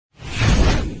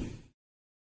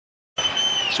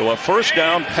So a first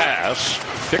down pass,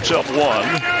 picks up one.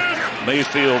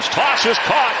 Mayfield's toss is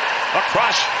caught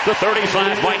across the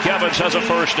 35. Mike Evans has a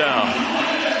first down.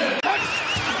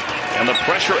 And the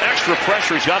pressure, extra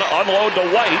pressure, he's got to unload to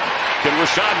White. Can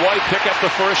Rachaad White pick up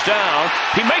the first down?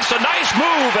 He makes a nice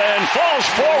move and falls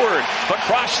forward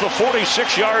across the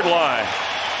 46-yard line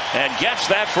and gets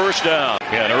that first down.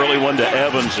 Yeah, an early one to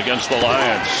Evans against the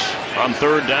Lions. On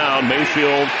third down,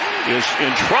 Mayfield is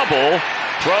in trouble.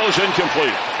 Throws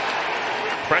incomplete.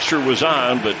 Pressure was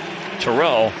on, but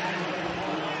Terrell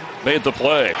made the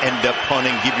play. End up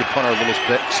punting, give your punter a little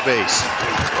space.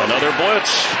 Another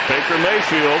blitz. Baker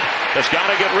Mayfield has got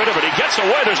to get rid of it. He gets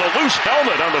away. There's a loose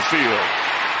helmet on the field.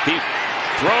 He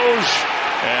throws,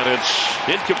 and it's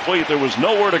incomplete. There was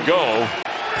nowhere to go.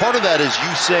 Part of that is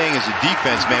you saying as a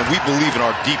defense, man, we believe in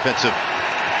our defensive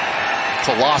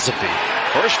philosophy.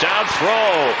 First down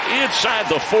throw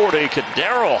inside the 40.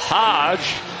 Kadarrell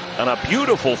Hodge, and a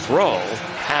beautiful throw.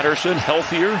 Patterson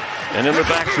healthier and in the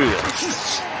backfield.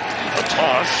 A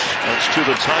toss. That's to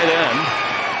the tight end.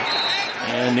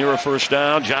 And near a first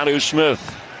down, Jonnu Smith.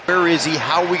 Where is he?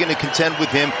 How are we going to contend with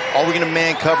him? Are we going to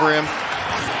man cover him?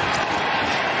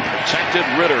 Protected.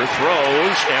 Ritter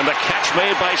throws, and the catch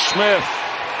made by Smith.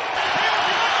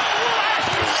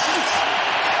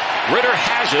 Ritter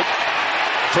has it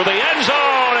for the end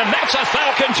zone, and that's a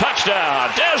Falcon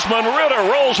touchdown. Desmond Ritter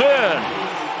rolls in.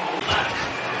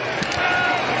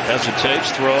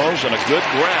 Hesitates, throws, and a good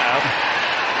grab.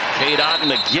 Cade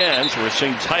Otton again, so we're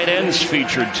seeing tight ends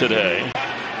featured today.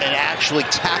 And actually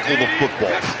tackle the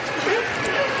football.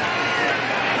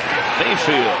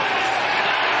 Mayfield.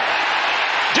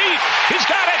 Deep. He's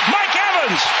got it. Mike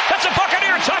Evans. That's a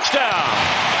Buccaneer touchdown.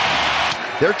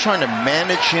 They're trying to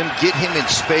manage him, get him in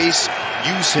space,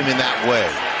 use him in that way.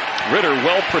 Ritter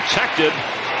well protected.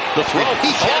 The throw.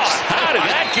 How did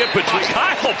that get between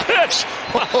Kyle Pitts?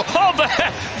 Oh,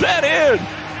 that in.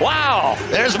 Wow.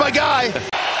 There's my guy.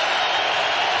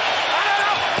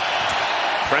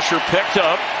 Pressure picked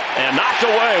up and knocked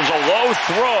away. It was a low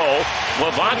throw.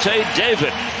 Lavonte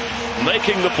David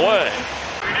making the play.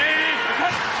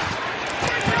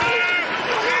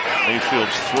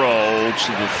 Mayfield's throw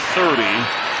to the 30.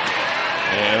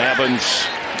 And Evans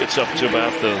gets up to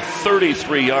about the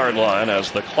 33-yard line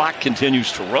as the clock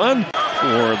continues to run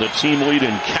for the team lead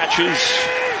in catches.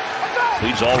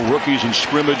 Leads all rookies in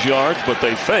scrimmage yards, but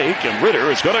they fake, and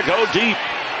Ritter is going to go deep.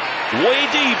 Way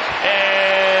deep,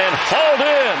 and hauled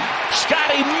in.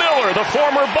 Scotty Miller, the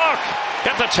former Buck,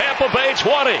 at the Tampa Bay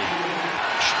 20.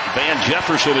 Van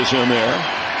Jefferson is in there.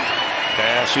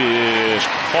 Pass is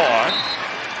caught.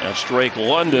 That's Drake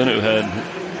London, who had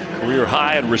career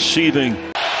high in receiving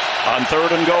on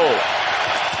third and goal.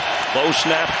 Low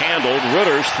snap handled.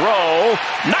 Ritter's throw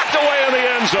knocked away in the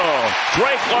end zone.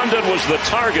 Drake London was the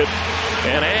target,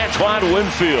 and Antoine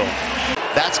Winfield.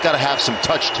 That's got to have some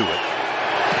touch to it.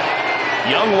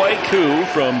 Young Wei Koo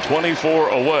from 24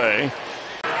 away.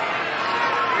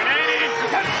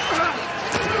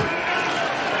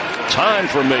 Time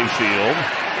for Mayfield.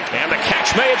 And the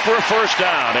catch made for a first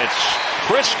down. It's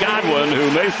Chris Godwin,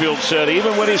 who Mayfield said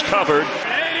even when he's covered.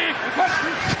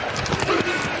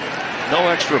 No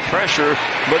extra pressure,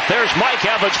 but there's Mike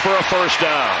Evans for a first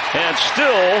down. And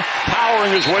still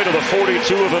powering his way to the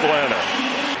 42 of Atlanta.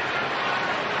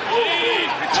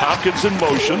 Tompkins in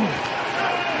motion.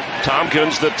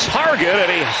 Tompkins the target,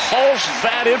 and he hauls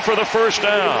that in for the first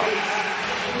down.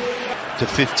 To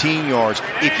 15 yards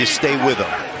if you stay with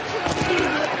him.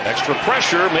 Extra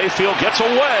pressure. Mayfield gets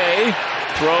away.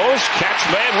 Throws. Catch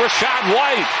made. Rachaad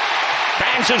White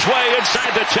bangs his way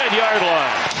inside the 10-yard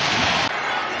line.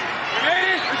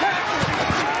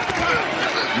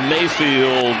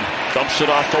 Mayfield dumps it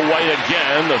off to White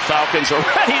again. The Falcons are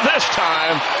ready this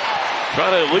time.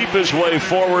 Trying to leap his way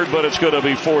forward, but it's going to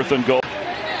be fourth and goal.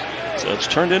 So it's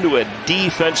turned into a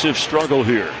defensive struggle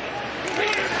here.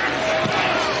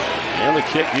 And the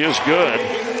kick is good.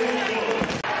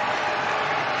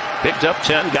 Picked up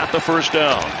 10, got the first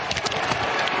down.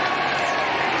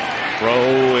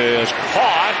 Throw is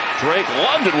caught. Drake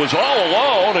London was all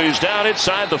alone. He's down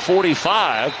inside the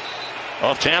 45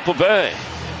 of Tampa Bay.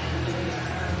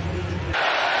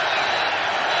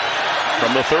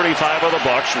 From the 35 of the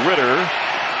Bucs, Ritter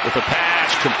with the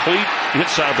pass complete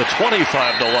inside the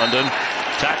 25 to London.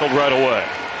 Tackled right away.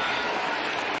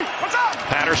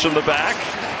 Patterson the back.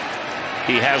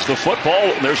 He has the football.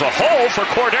 There's a hole for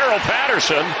Cordero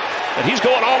Patterson. And he's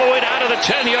going all the way down to the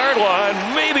 10-yard line.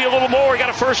 Maybe a little more. He got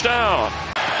a first down.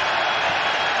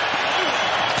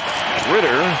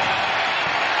 Ritter.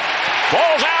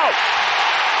 Ball's out.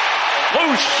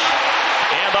 Loose.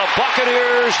 And the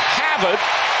Buccaneers have it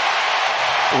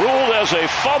ruled as a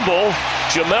fumble.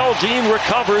 Jamel Dean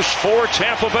recovers for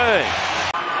Tampa Bay.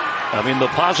 I mean, the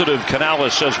positive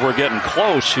Canales says we're getting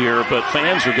close here, but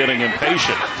fans are getting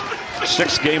impatient.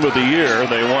 Sixth game of the year.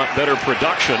 They want better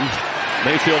production.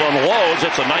 Mayfield unloads.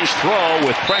 It's a nice throw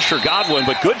with pressure Godwin,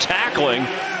 but good tackling.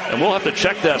 And we'll have to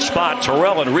check that spot.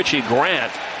 Terrell and Richie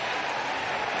Grant.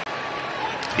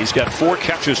 He's got 4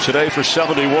 catches today for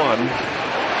 71.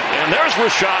 And there's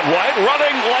Rachaad White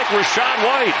running like Rachaad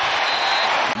White.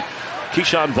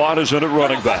 Keyshawn Vaughn is in at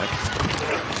running back.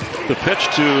 The pitch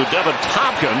to Devin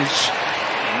Tompkins.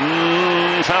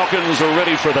 Falcons are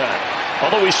ready for that.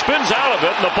 Although he spins out of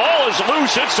it, and the ball is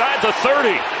loose inside the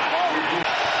 30.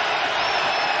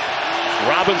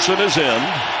 Robinson is in.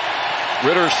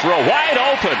 Ritter's throw wide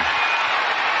open.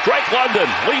 Drake London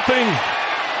leaping.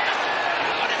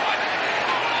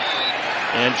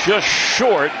 And just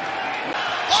short.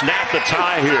 Snap the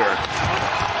tie here.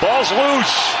 Ball's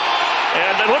loose.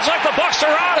 And it looks like the Bucs are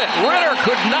on it. Ritter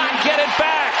could not get it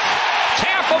back.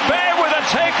 Tampa Bay with a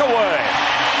takeaway.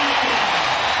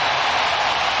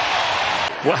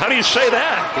 Well, how do you say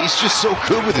that? He's just so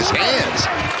good with his hands.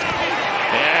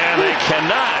 And they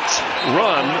cannot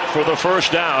run for the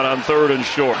first down on 3rd and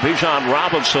short. Bijan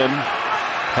Robinson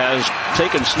has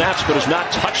taken snaps but has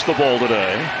not touched the ball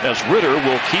today, as Ritter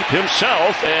will keep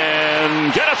himself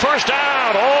and get a first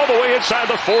down all the way inside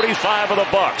the 45 of the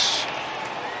Bucs.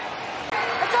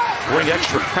 Bring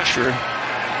extra pressure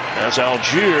as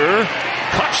Algier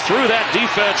cuts through that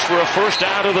defense for a first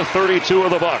down to the 32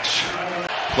 of the Bucs.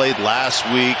 Played last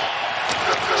week,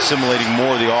 assimilating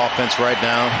more of the offense right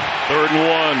now. 3rd and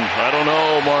 1. I don't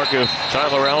know, Mark, if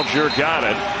Tyler Algier got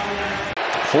it.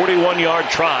 41-yard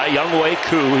try. Younghoe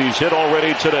Koo, he's hit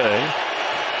already today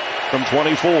from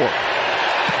 24.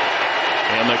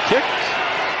 And the kick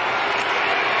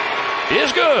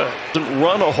is good. Doesn't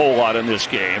run a whole lot in this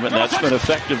game, and that's been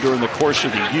effective during the course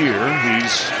of the year.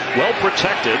 He's well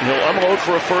protected. He'll unload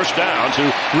for a first down to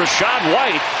Rachaad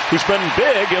White, who's been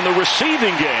big in the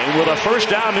receiving game with a first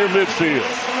down near midfield.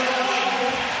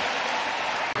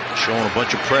 Showing a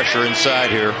bunch of pressure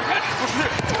inside here.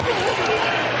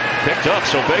 Picked up,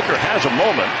 so Baker has a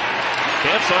moment.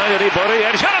 Can't find anybody,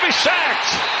 and he's going to be sacked.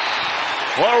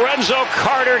 Lorenzo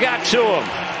Carter got to him.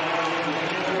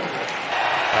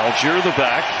 Algier the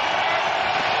back.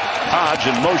 Hodge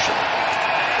in motion.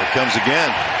 Here comes again.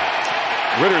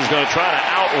 Ritter's going to try to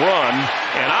outrun,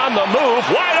 and on the move,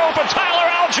 wide open, Tyler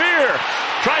Algier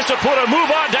tries to put a move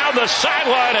on down the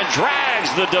sideline and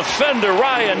drags the defender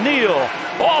Ryan Neal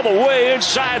all the way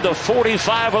inside the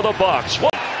 45 of the Bucs.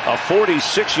 A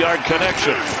 46-yard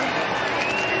connection.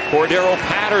 Cordero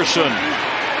Patterson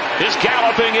is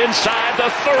galloping inside the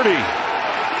 30.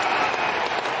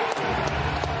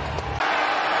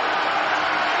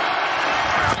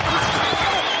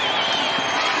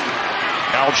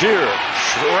 Algier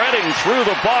shredding through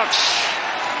the Bucs.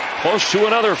 Close to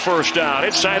another first down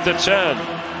inside the 10.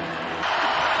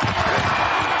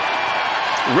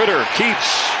 Ritter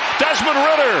keeps. Desmond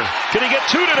Ritter. Can he get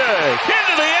 2 today?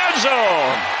 Into the end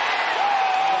zone.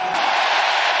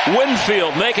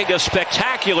 Winfield making a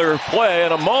spectacular play,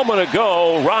 and a moment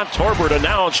ago, Ron Torbert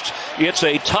announced it's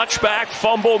a touchback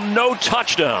fumble, no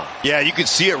touchdown. Yeah, you can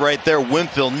see it right there.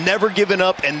 Winfield never giving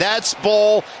up, and that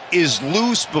ball is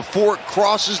loose before it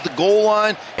crosses the goal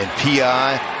line, and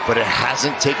PI, but it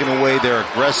hasn't taken away their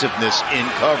aggressiveness in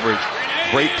coverage.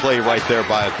 Great play right there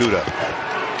by Okudah.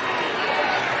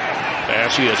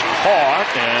 As he is caught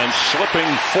and slipping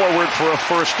forward for a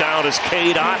first down is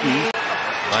Cade Otton.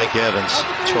 Mike Evans.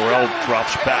 Terrell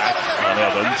drops back on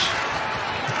Evans.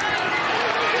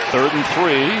 3rd and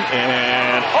 3,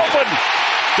 and open.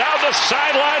 Down the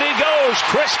sideline he goes.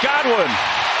 Chris Godwin.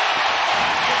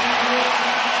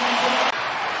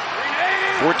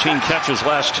 14 catches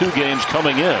last 2 games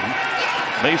coming in.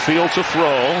 Mayfield to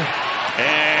throw.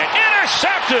 And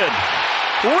intercepted.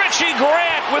 Richie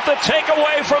Grant with the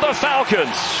takeaway for the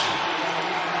Falcons.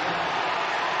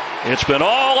 It's been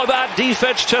all about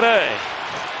defense today.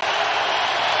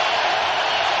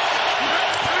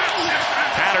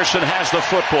 Patterson has the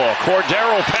football.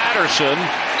 Cordero Patterson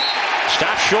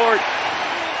stopped short.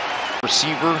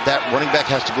 Receiver, that running back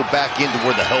has to go back into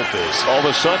where the help is. All of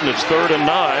a sudden it's 3rd and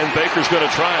 9. Baker's going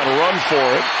to try and run for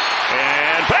it.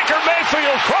 And Baker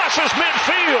Mayfield crosses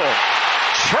midfield.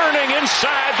 Turning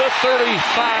inside the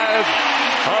 35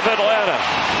 of Atlanta.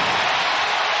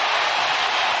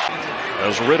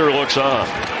 As Ritter looks on.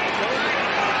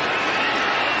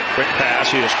 Quick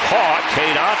pass. He is caught.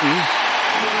 Cade Otton.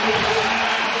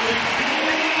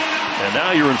 And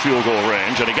now you're in field goal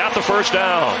range. And he got the first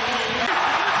down.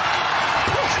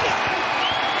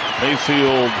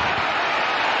 Mayfield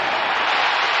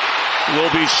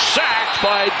will be sacked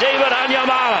by David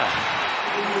Onyemata.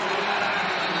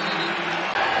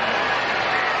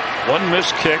 One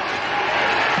missed kick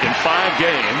in 5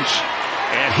 games,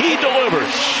 and he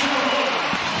delivers.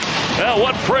 Well,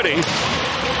 what pretty.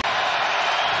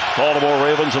 Baltimore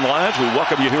Ravens and Lions, we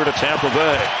welcome you here to Tampa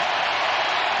Bay.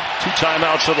 2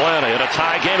 timeouts Atlanta in a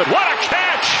tie game, and what a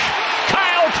catch!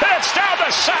 Kyle Pitts down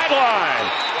the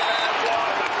sideline.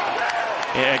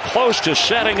 And close to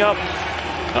setting up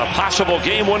a possible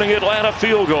game-winning Atlanta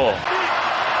field goal.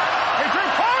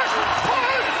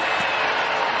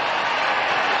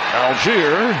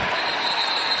 Algier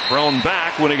thrown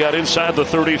back when he got inside the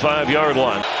 35-yard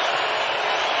line.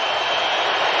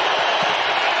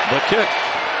 The kick.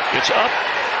 It's up.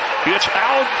 It's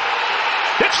out.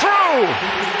 It's through.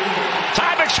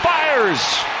 Time expires.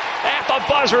 At the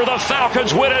buzzer, the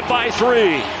Falcons win it by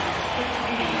 3.